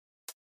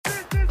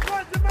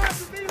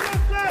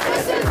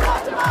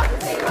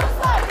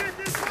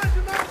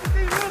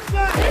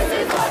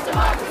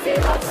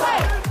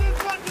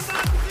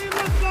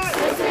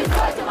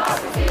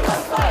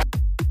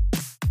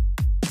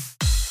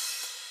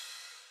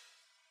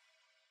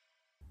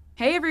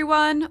Hey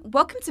everyone,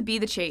 welcome to Be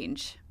the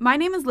Change. My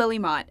name is Lily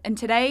Mott, and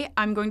today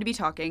I'm going to be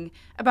talking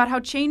about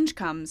how change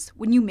comes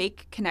when you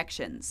make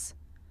connections.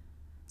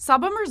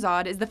 Saba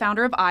Mehrzad is the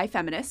founder of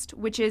iFeminist,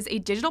 which is a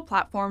digital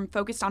platform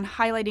focused on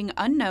highlighting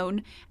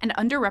unknown and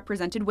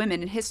underrepresented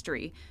women in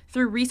history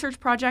through research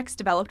projects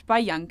developed by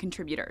young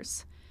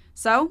contributors.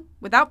 So,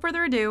 without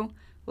further ado,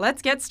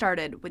 let's get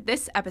started with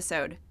this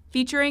episode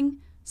featuring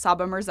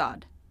Saba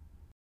Mehrzad.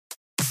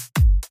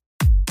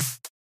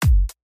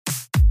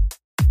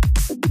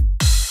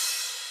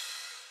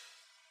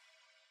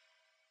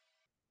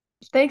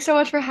 Thanks so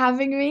much for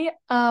having me.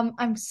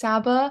 I'm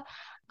Saba.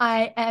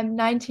 I am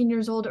 19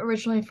 years old,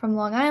 originally from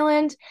Long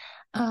Island,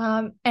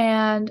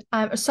 and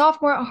I'm a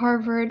sophomore at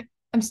Harvard.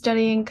 I'm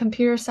studying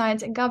computer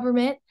science and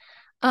government,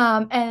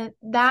 and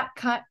that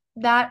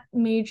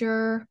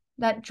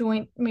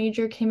joint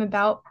major came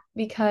about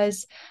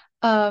because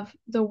of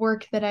the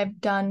work that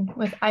I've done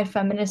with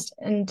iFeminist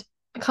and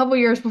a couple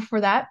years before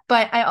that.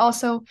 But I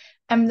also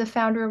am the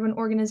founder of an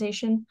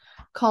organization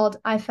called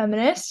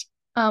iFeminist,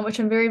 which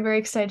I'm very, very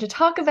excited to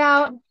talk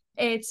about.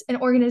 It's an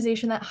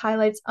organization that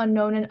highlights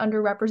unknown and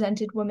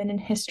underrepresented women in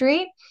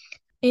history.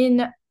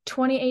 In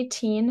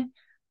 2018,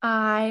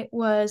 I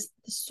was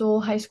the sole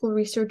high school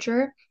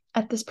researcher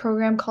at this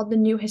program called the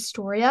New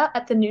Historia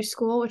at the New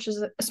School, which is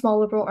a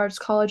small liberal arts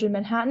college in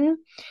Manhattan.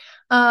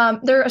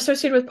 They're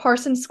associated with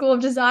Parsons School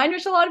of Design,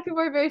 which a lot of people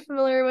are very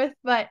familiar with.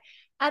 But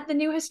at the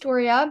New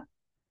Historia,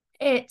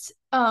 it's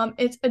a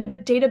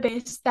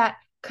database that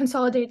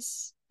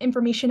consolidates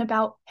information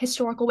about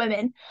historical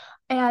women.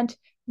 And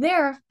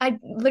there, I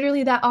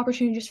literally that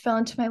opportunity just fell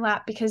into my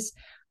lap because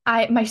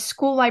my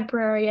school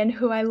librarian,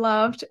 who I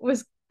loved,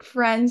 was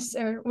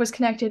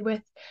connected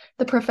with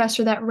the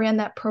professor that ran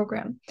that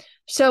program.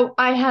 So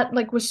I had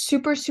was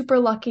super, super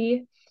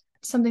lucky.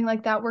 Something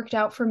like that worked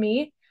out for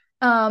me.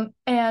 And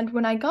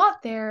when I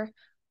got there,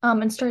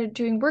 and started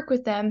doing work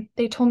with them,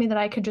 they told me that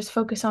I could just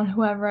focus on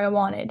whoever I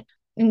wanted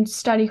and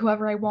study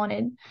whoever I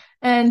wanted.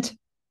 And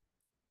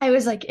I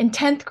was like in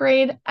 10th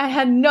grade. I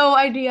had no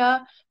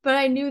idea, but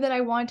I knew that I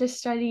wanted to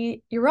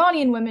study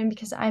Iranian women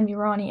because I'm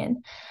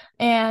Iranian.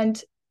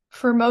 And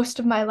for most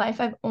of my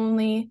life, I've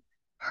only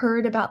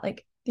heard about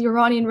like the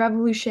Iranian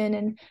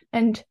Revolution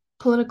and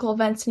political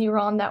events in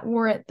Iran that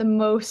weren't the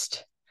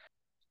most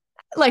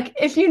like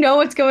if you know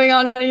what's going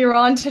on in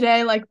Iran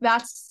today, like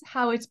that's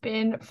how it's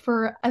been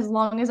for as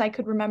long as I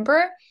could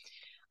remember.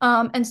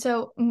 And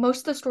so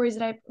most of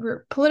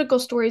the political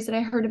stories that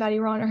I heard about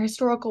Iran or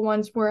historical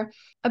ones were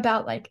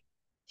about like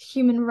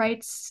human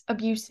rights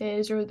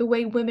abuses or the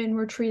way women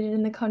were treated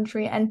in the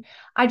country. And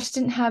I just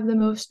didn't have the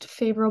most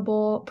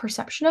favorable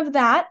perception of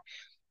that.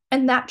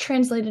 And that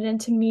translated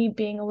into me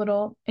being a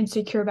little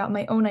insecure about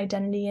my own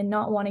identity and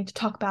not wanting to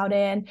talk about it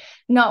and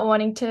not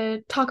wanting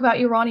to talk about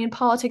Iranian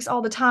politics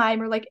all the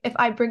time. Or like if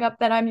I bring up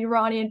that I'm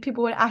Iranian,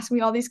 people would ask me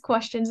all these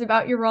questions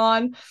about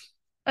Iran.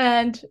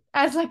 And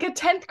as like a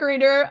 10th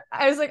grader,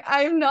 I was like,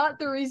 I'm not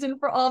the reason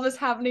for all this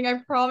happening. I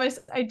promise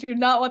I do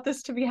not want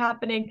this to be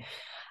happening.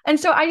 And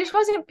so I just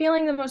wasn't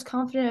feeling the most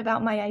confident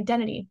about my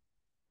identity.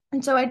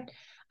 And so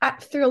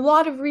through a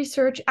lot of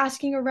research,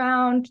 asking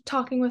around,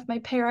 talking with my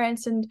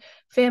parents and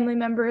family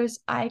members,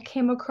 I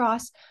came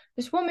across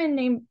this woman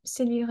named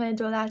Sylvie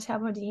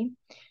Dolat-Tabodi,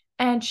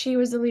 and she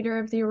was the leader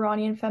of the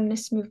Iranian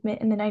feminist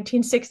movement in the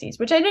 1960s,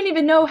 which I didn't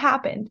even know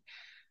happened.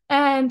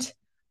 And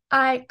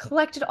I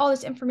collected all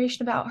this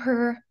information about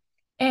her,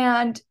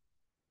 and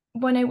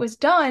when it was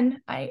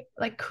done, I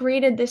like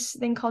created this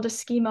thing called a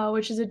schema,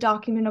 which is a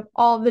document of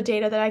all of the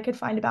data that I could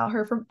find about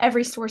her from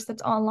every source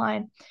that's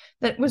online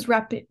that was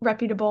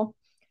reputable.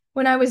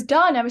 When I was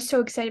done, I was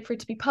so excited for it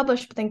to be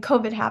published, but then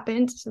COVID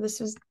happened. So this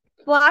was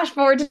flash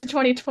forward to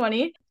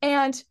 2020,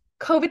 and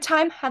COVID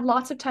time had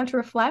lots of time to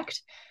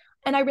reflect.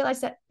 And I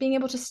realized that being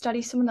able to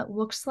study someone that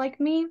looks like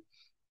me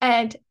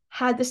and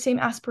had the same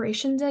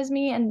aspirations as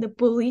me and the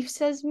beliefs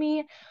as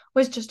me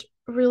was just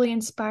really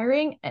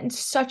inspiring and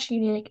such a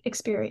unique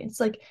experience.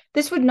 Like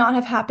this would not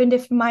have happened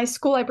if my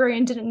school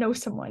librarian didn't know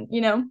someone,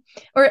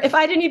 or if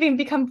I didn't even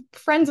become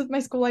friends with my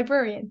school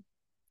librarian.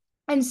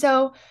 And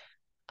so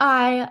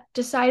I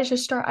decided to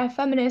start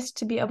iFeminist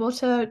to be able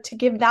to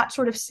give that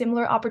sort of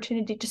similar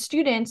opportunity to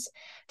students,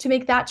 to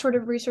make that sort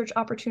of research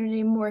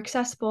opportunity more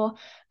accessible,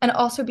 and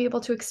also be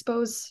able to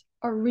expose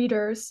our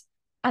readers.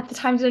 At the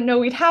time, didn't know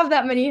we'd have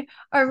that many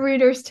our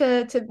readers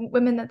to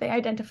women that they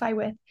identify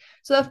with.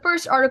 So the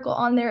first article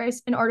on there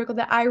is an article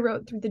that I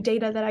wrote through the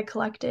data that I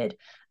collected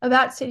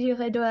about Sidi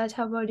Redoya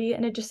Tabodi,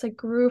 and it just like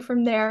grew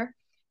from there.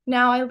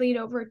 Now I lead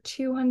over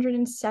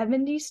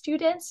 270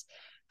 students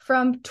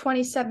from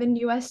 27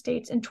 US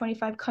states and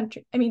 25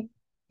 countries.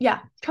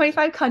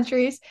 25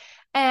 countries.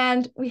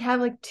 And we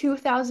have like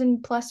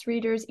 2,000 plus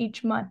readers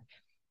each month,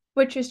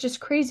 which is just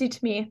crazy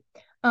to me.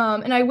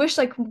 And I wish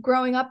like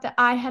growing up that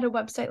I had a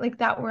website like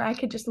that where I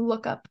could just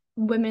look up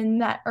women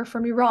that are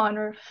from Iran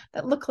or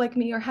that look like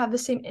me or have the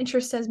same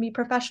interests as me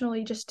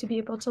professionally just to be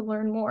able to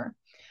learn more.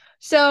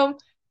 So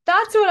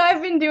that's what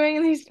I've been doing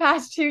in these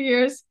past 2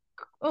 years.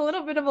 A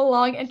little bit of a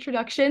long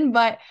introduction,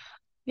 but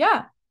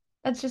yeah,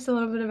 that's just a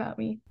little bit about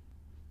me.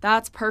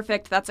 That's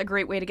perfect. That's a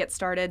great way to get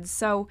started.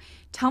 So,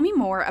 tell me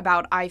more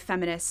about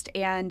iFeminist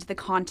and the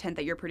content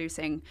that you're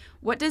producing.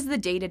 What does the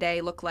day to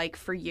day look like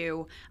for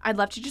you? I'd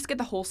love to just get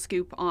the whole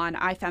scoop on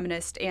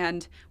iFeminist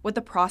and what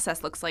the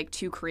process looks like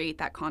to create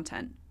that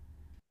content.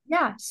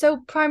 Yeah, so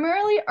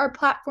primarily our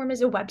platform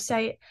is a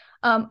website,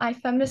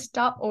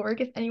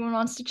 ifeminist.org, if anyone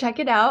wants to check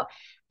it out.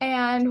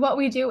 And what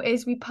we do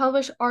is we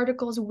publish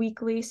articles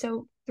weekly.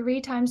 So 3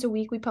 times a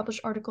week, we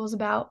publish articles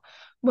about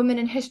women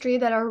in history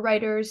that our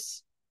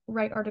writers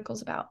write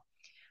articles about.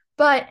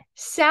 But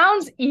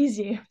sounds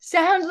easy.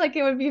 Sounds like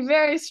it would be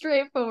very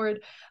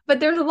straightforward. But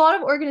there's a lot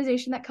of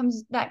organization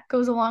that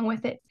goes along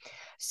with it.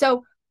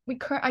 So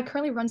I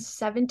currently run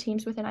 7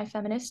 teams within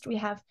iFeminist. We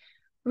have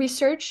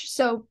research.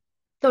 So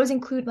those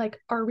include like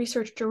our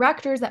research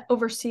directors that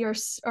oversee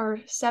our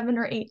 7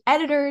 or 8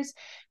 editors,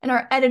 and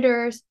our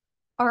editors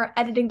are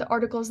editing the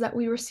articles that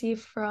we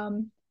receive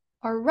from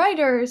our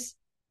writers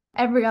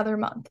every other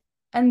month.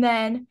 And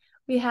then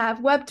we have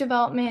web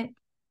development.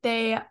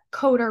 They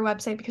code our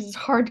website because it's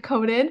hard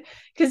coded,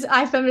 because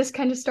iFeminist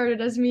kind of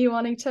started as me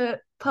wanting to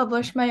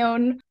publish my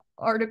own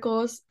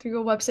articles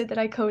through a website that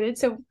I coded.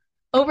 So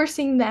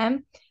overseeing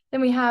them. Then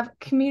we have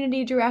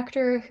community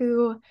director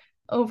who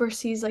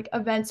oversees like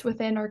events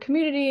within our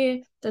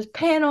community, does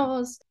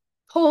panels,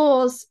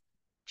 polls,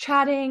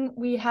 chatting.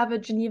 We have a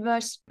Geneva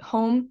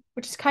home,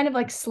 which is kind of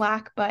like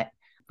Slack, but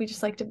we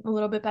just liked it a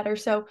little bit better.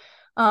 So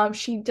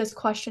she does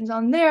questions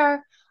on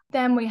there.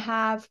 Then we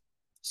have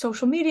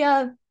social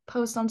media,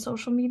 posts on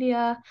social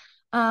media.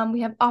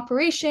 We have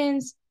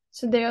operations.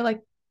 So they're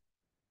like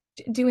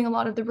doing a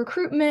lot of the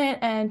recruitment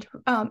and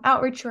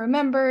outreach to our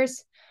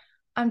members.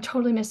 I'm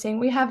totally missing.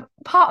 We have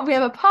a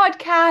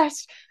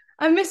podcast.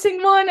 I'm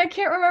missing one. I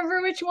can't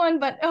remember which one,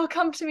 but it'll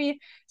come to me.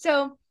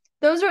 So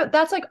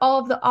that's like all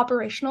of the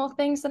operational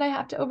things that I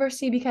have to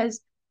oversee,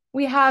 because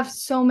we have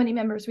so many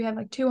members. We have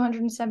like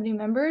 270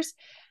 members.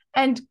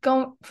 And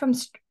go from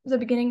the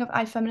beginning of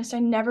iFeminist, I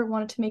never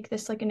wanted to make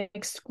this like an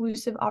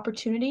exclusive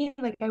opportunity.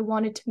 Like I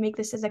wanted to make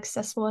this as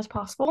accessible as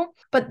possible.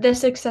 But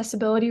this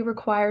accessibility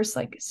requires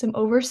like some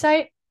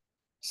oversight.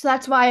 So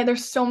that's why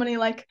there's so many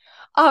like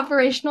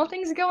operational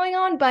things going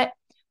on. But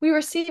we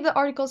receive the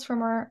articles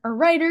from our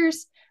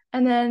writers,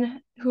 and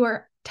then who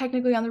are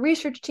technically on the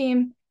research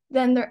team.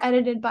 Then they're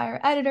edited by our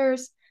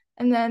editors,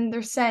 and then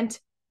they're sent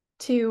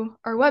to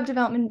our web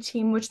development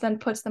team, which then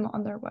puts them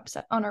on our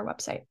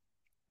website.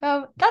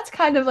 So that's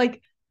kind of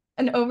like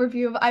an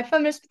overview of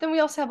iFeminist. But then we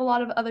also have a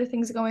lot of other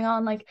things going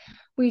on. Like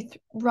we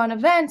run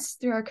events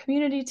through our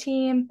community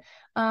team.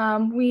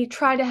 We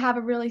try to have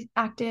a really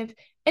active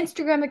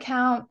Instagram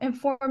account,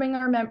 informing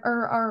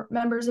our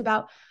members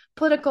about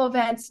political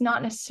events,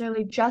 not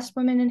necessarily just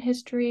women in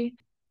history.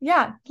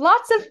 Yeah,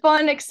 lots of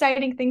fun,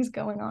 exciting things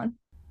going on.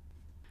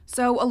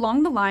 So,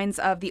 along the lines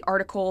of the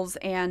articles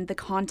and the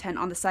content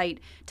on the site,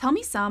 tell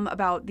me some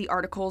about the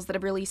articles that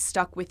have really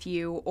stuck with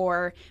you,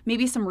 or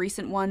maybe some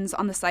recent ones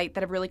on the site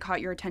that have really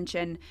caught your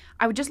attention.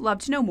 I would just love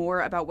to know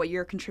more about what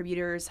your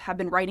contributors have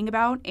been writing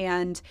about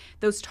and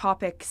those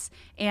topics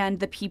and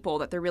the people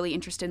that they're really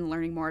interested in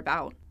learning more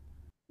about.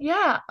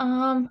 Yeah,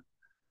 I'm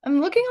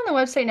looking on the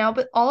website now,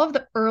 but all of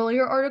the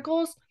earlier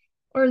articles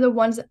are the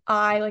ones that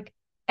I like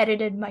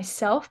edited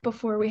myself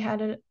before we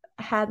had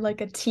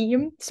like a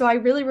team. So I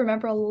really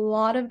remember a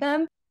lot of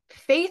them.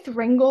 Faith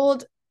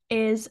Ringgold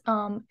is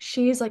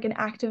she's like an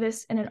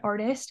activist and an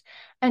artist,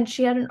 and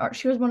she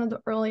was one of the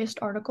earliest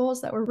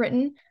articles that were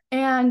written,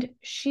 and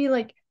she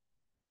like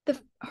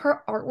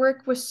her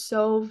artwork was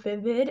so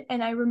vivid.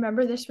 And I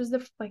remember this was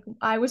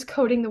I was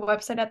coding the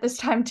website at this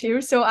time too,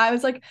 so I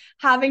was like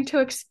having to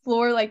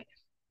explore like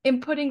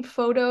inputting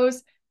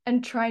photos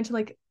and trying to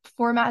like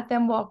format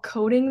them while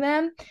coding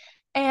them.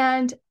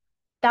 And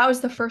that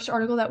was the first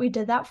article that we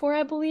did that for,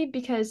 I believe,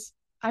 because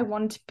I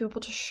wanted to be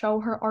able to show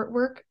her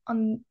artwork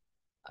on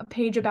a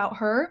page about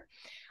her.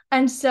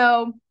 And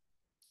so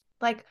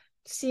like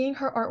seeing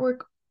her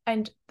artwork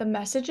and the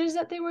messages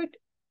that they would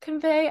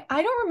convey,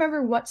 I don't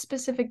remember what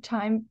specific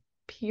time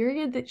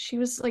period that she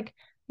was like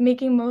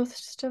making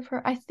most of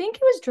her. I think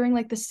it was during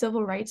like the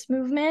civil rights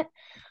movement.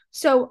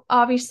 So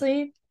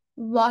obviously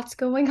lots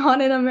going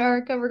on in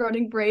America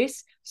regarding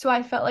race. So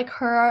I felt like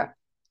her,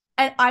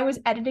 and I was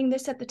editing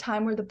this at the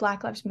time where the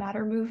Black Lives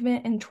Matter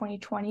movement in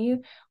 2020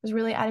 was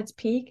really at its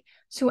peak.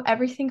 So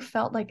everything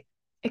felt like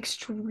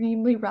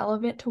extremely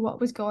relevant to what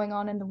was going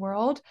on in the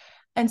world.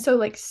 And so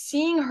like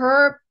seeing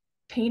her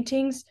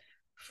paintings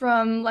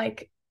from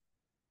like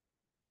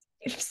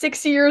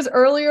 6 years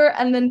earlier,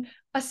 and then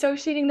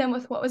associating them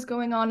with what was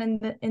going on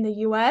in the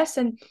US,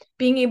 and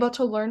being able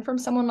to learn from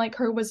someone like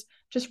her was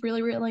just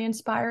really, really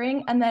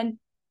inspiring. And then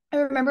I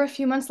remember a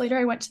few months later,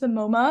 I went to the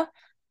MoMA,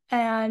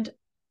 and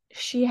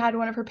she had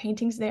one of her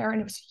paintings there,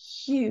 and it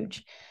was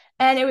huge.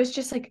 And it was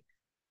just like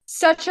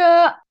such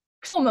a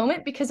personal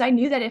moment, because I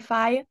knew that if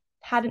I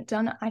hadn't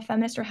done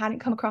iFeminist or hadn't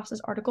come across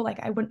this article, like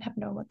I wouldn't have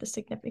known what the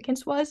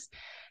significance was.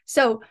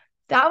 So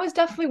that was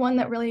definitely one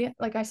that really,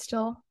 like, I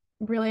still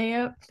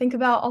really think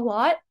about a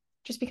lot,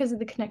 just because of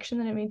the connection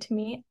that it made to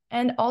me.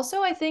 And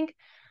also, I think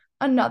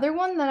another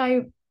one that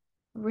I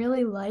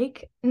really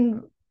like,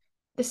 and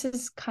this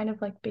is kind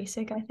of like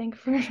basic, I think,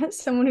 for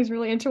someone who's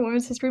really into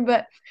women's history,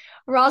 but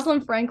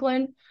Rosalind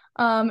Franklin,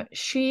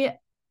 she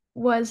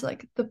was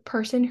like the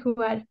person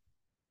who had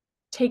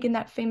taken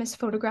that famous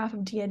photograph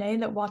of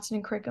DNA that Watson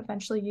and Crick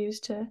eventually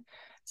used to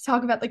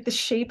talk about like the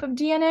shape of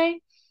DNA.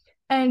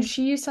 And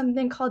she used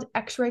something called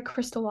X-ray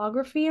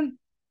crystallography.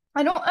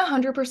 I don't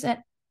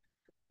 100%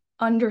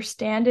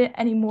 understand it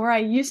anymore. I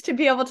used to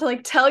be able to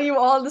like tell you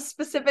all the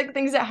specific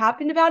things that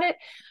happened about it,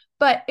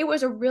 but it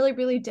was a really,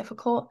 really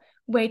difficult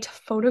way to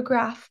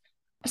photograph,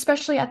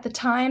 especially at the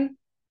time.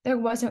 There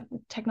wasn't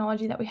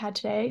technology that we had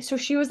today. So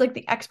she was like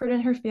the expert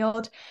in her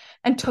field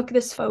and took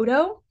this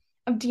photo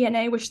of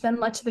DNA, which then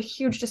led to the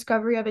huge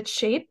discovery of its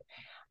shape.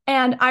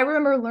 And I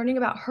remember learning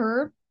about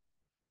her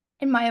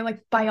in my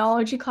like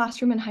biology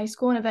classroom in high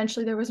school. And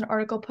eventually there was an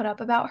article put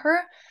up about her.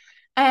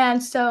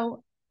 And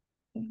so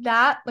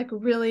that like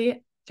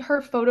really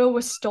her photo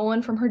was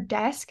stolen from her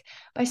desk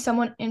by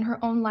someone in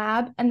her own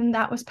lab, and then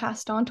that was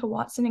passed on to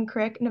Watson and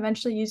Crick and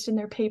eventually used in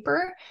their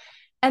paper,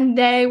 and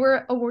they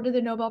were awarded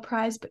the Nobel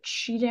Prize, but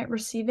she didn't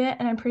receive it,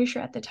 and I'm pretty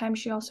sure at the time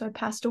she also had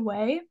passed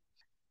away,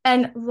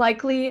 and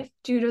likely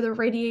due to the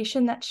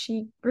radiation that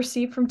she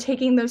received from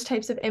taking those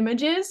types of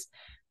images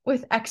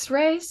with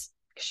x-rays,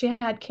 she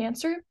had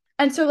cancer.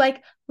 And so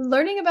like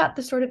learning about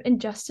the sort of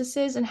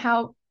injustices and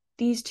how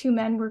these two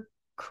men were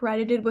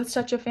credited with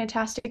such a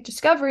fantastic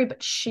discovery,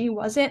 but she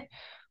wasn't,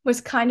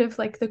 was kind of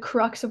like the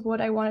crux of what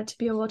I wanted to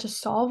be able to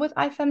solve with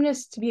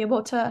iFeminist, to be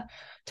able to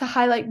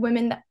highlight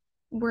women that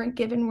weren't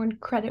given when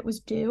credit was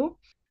due,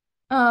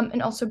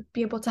 and also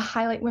be able to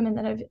highlight women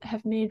that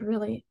have made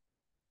really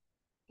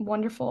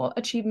wonderful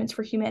achievements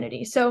for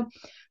humanity. So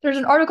there's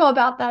an article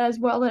about that as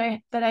well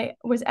that I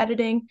was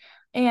editing,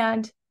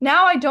 and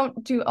now I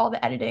don't do all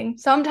the editing.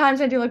 Sometimes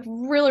I do like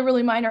really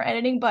really minor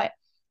editing, but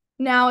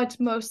now it's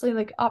mostly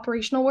like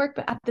operational work.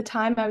 But at the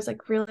time I was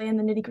like really in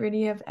the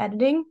nitty-gritty of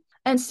editing.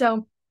 And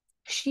so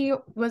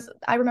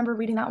I remember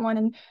reading that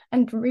one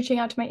and reaching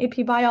out to my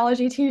AP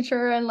biology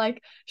teacher and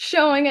like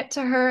showing it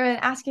to her and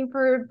asking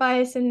for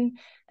advice and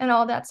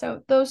all that.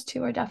 So those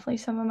two are definitely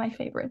some of my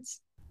favorites.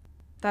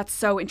 That's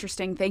so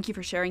interesting. Thank you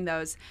for sharing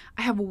those.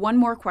 I have one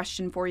more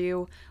question for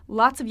you.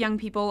 Lots of young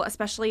people,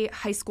 especially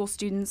high school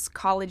students,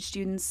 college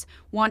students,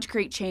 want to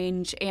create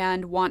change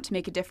and want to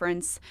make a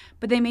difference,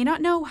 but they may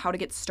not know how to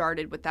get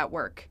started with that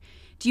work.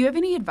 Do you have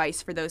any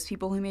advice for those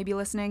people who may be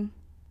listening?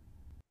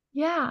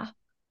 Yeah.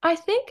 I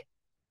think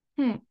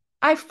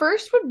I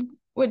first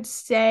would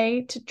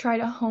say to try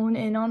to hone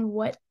in on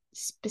what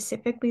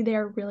specifically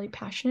they're really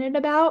passionate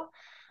about.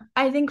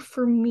 I think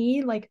for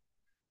me, like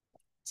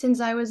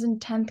since I was in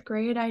 10th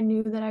grade, I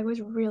knew that I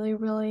was really,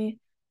 really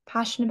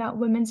passionate about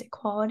women's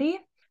equality.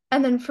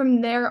 And then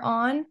from there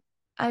on,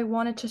 I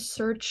wanted to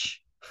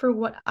search for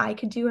what I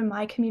could do in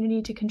my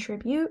community to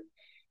contribute.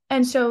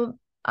 And so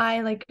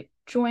I like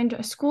joined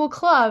a school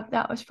club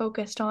that was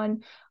focused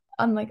on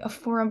like a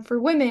forum for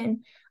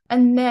women.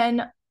 And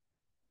then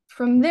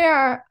from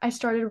there, I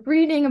started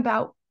reading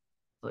about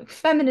like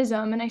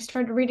feminism, and I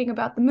started reading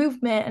about the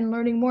movement and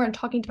learning more and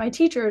talking to my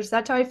teachers.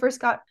 That's how I first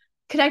got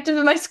connected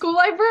with my school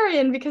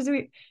librarian, because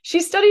she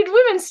studied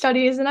women's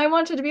studies and I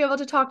wanted to be able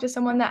to talk to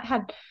someone that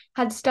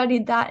had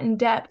studied that in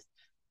depth.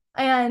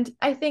 And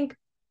I think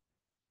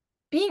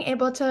being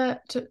able to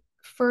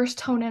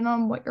first hone in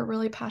on what you're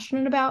really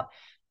passionate about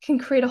can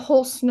create a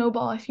whole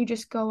snowball if you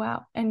just go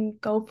out and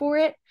go for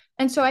it.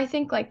 And so I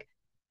think like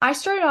I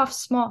started off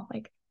small.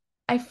 Like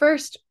I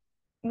first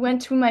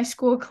went to my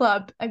school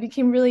club. I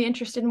became really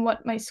interested in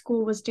what my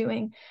school was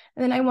doing.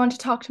 And then I wanted to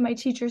talk to my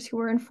teachers who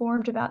were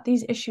informed about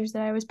these issues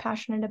that I was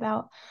passionate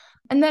about.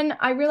 And then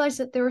I realized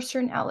that there were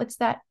certain outlets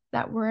that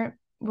weren't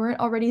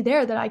already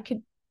there that I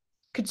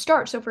could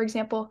start. So for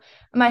example,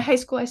 in my high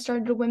school, I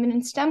started a women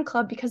in STEM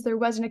club because there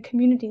wasn't a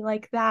community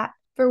like that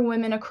for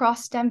women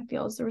across STEM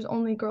fields. There was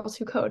only girls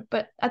who code.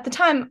 But at the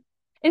time,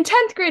 in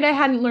 10th grade, I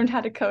hadn't learned how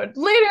to code.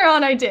 Later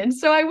on, I did.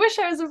 So I wish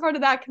I was a part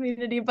of that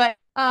community, but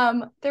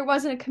there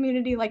wasn't a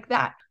community like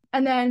that.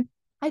 And then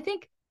I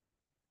think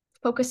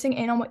focusing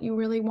in on what you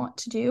really want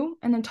to do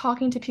and then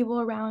talking to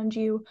people around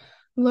you,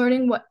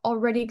 learning what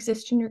already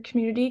exists in your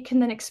community can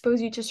then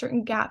expose you to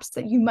certain gaps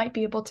that you might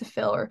be able to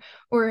fill,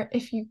 or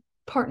if you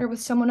partner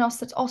with someone else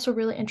that's also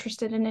really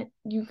interested in it,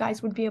 you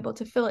guys would be able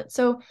to fill it.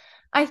 So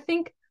I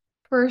think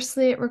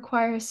firstly it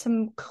requires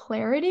some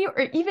clarity,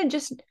 or even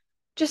just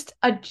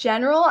a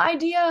general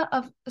idea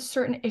of a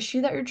certain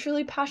issue that you're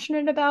truly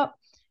passionate about,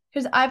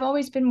 because I've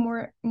always been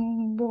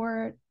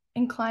more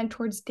inclined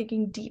towards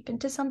digging deep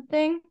into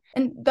something.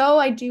 And though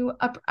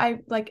I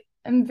like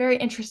am very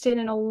interested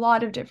in a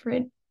lot of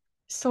different,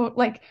 so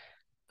like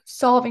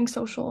solving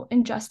social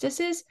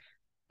injustices,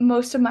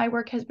 most of my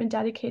work has been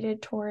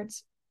dedicated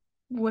towards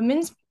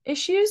women's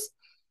issues.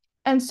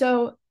 And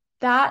so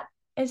that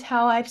is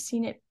how I've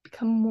seen it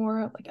become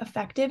more like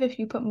effective if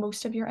you put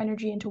most of your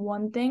energy into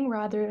one thing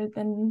rather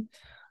than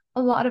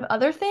a lot of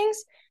other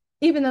things.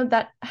 Even though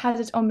that has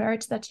its own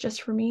merits, that's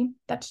just for me.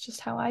 That's just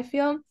how I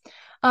feel.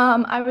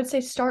 I would say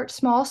start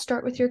small,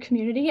 start with your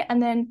community,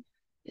 and then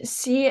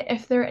see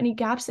if there are any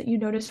gaps that you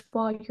notice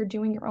while you're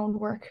doing your own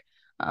work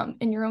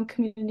in your own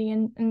community,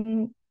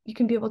 and you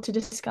can be able to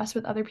discuss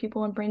with other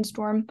people and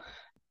brainstorm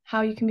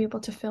how you can be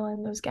able to fill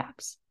in those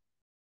gaps.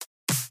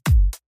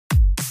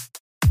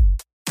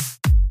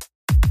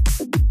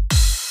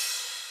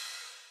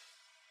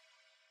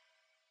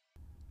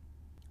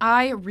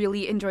 I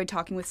really enjoyed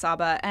talking with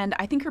Saba, and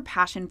I think her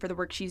passion for the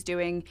work she's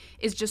doing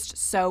is just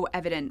so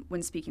evident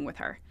when speaking with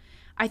her.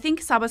 I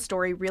think Saba's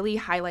story really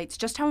highlights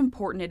just how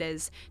important it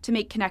is to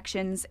make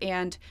connections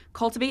and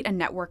cultivate a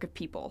network of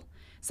people.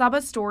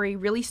 Saba's story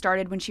really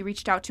started when she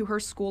reached out to her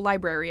school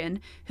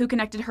librarian, who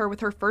connected her with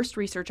her first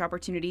research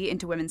opportunity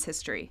into women's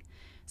history.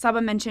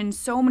 Saba mentioned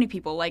so many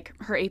people, like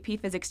her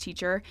AP physics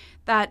teacher,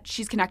 that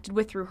she's connected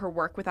with through her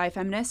work with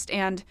iFeminist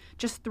and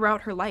just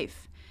throughout her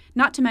life.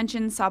 Not to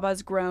mention,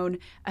 Saba's grown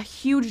a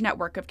huge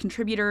network of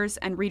contributors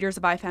and readers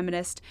of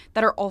iFeminist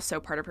that are also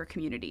part of her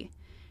community.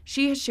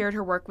 She has shared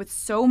her work with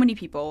so many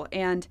people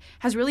and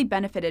has really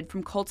benefited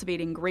from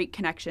cultivating great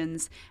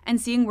connections and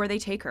seeing where they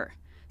take her.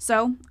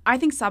 So, I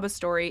think Saba's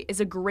story is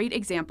a great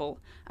example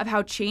of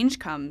how change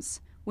comes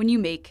when you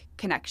make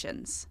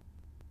connections.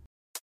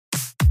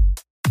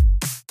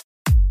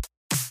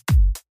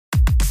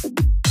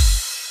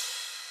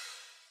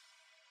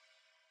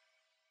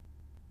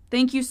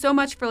 Thank you so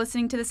much for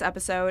listening to this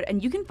episode,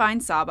 and you can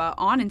find Saba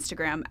on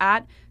Instagram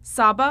at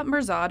Saba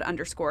Mehrzad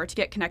 _ to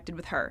get connected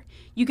with her.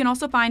 You can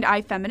also find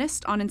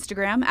iFeminist on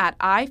Instagram at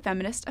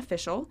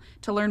iFeministOfficial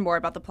to learn more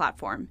about the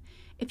platform.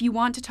 If you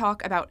want to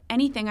talk about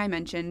anything I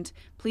mentioned,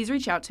 please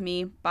reach out to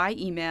me by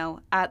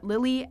email at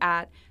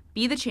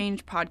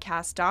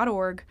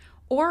lily@bethechangepodcast.org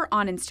or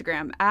on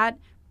Instagram at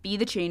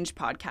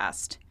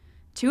bethechangepodcast.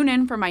 Tune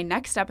in for my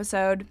next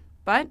episode,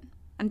 but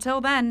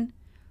until then,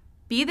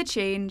 be the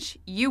change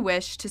you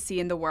wish to see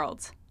in the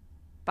world.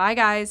 Bye,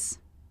 guys.